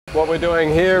What we're doing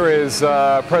here is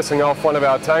pressing off one of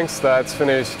our tanks that's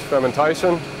finished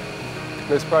fermentation.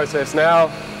 This process now,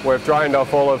 we've drained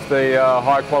off all of the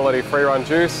high quality free run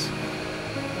juice.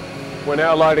 We're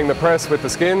now loading the press with the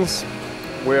skins.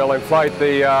 We'll inflate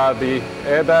the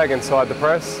airbag inside the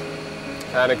press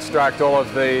and extract all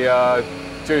of the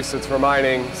juice that's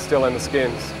remaining still in the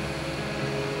skins.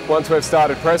 Once we've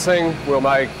started pressing, we'll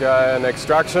make an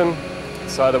extraction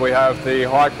so that we have the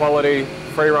high quality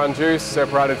free run juice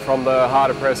separated from the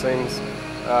harder pressings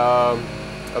of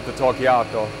the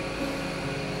Torqueato.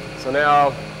 So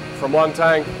now from one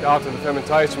tank after the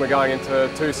fermentation we're going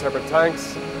into two separate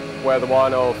tanks where the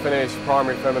wine will finish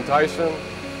primary fermentation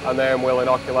and then we'll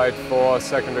inoculate for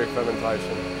secondary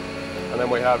fermentation. And then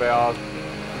we have our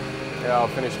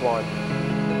finished wine.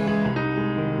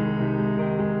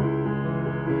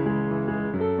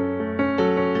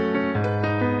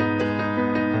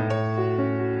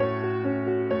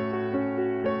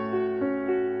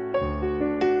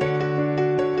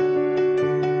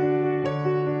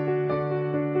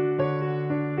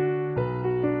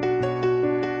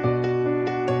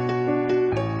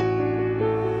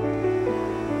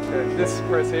 This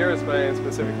press here has been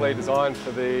specifically designed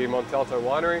for the Montalto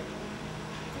winery. You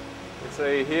can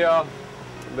see here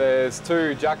there's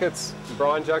two jackets,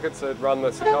 brine jackets that run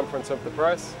the circumference of the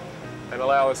press and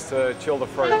allow us to chill the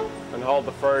fruit and hold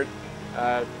the fruit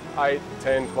at 8,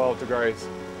 10, 12 degrees.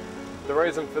 The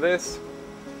reason for this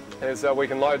is that we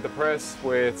can load the press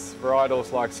with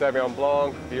varietals like Sauvignon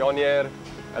Blanc, Viognier,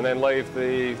 and then leave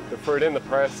the fruit in the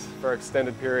press for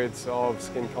extended periods of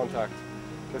skin contact.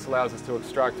 This allows us to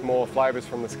extract more flavours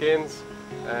from the skins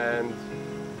and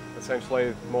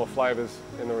essentially more flavours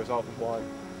in the resultant wine.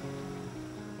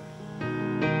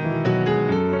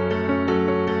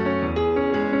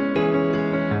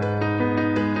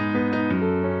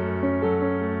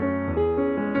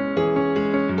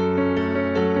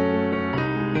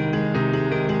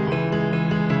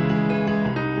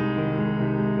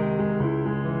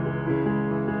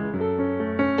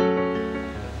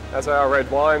 As our red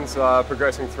wines are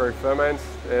progressing through ferment,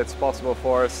 it's possible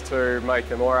for us to make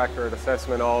a more accurate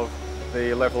assessment of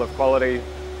the level of quality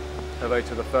of each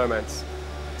of the ferments.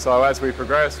 So as we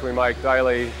progress, we make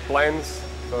daily blends.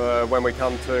 When we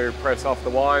come to press off the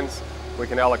wines, we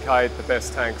can allocate the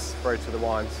best tanks for each of the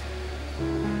wines.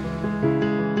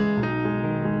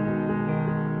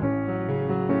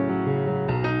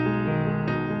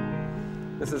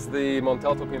 This is the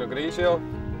Montalto Pinot Grigio.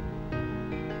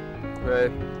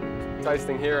 We're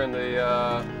tasting here in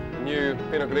the new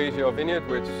Pinot Grigio vineyard,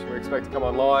 which we expect to come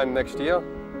online next year.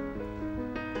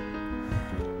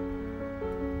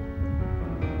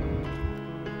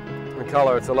 The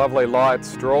colour, it's a lovely light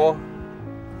straw.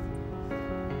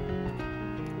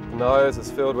 The nose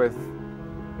is filled with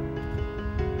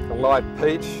a light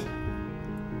peach,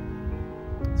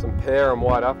 some pear and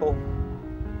white apple.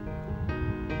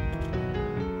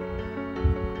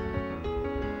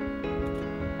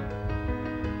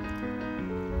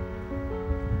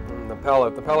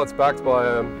 The palate's backed by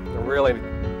a really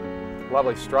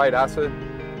lovely straight acid.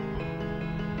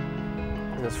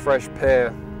 And this fresh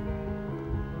pear.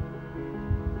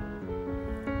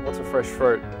 Lots of fresh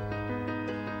fruit.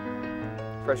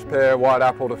 Fresh pear, white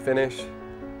apple to finish.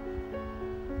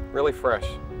 Really fresh.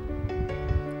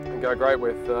 And go great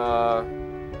with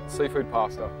seafood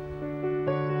pasta.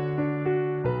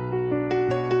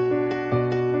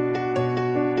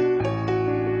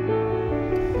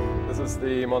 This is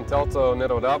the Montalto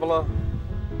Nero d'Avola,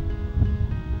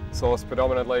 sourced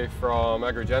predominantly from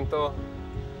Agrigento.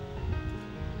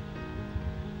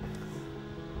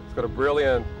 It's got a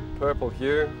brilliant purple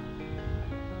hue,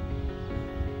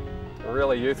 a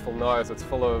really youthful nose. It's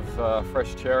full of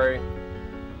fresh cherry,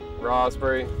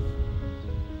 raspberry.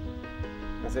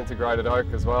 There's integrated oak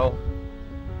as well.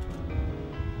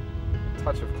 A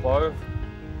touch of clove.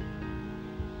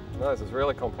 The nose is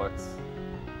really complex.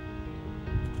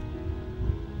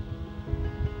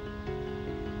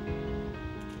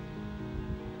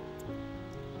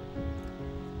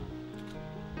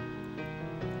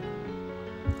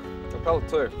 The palate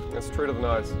too, it's true to the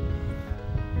nose.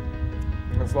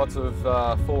 There's lots of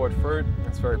forward fruit,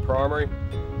 it's very primary.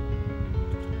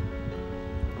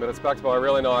 But it's backed by a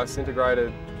really nice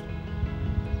integrated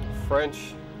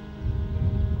French,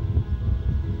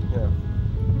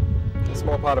 a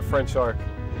small part of French oak.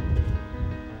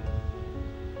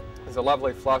 There's a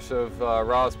lovely flush of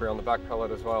raspberry on the back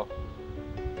palate as well.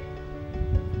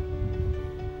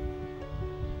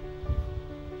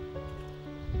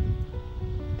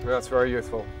 That's very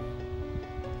youthful.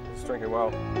 It's drinking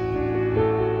well.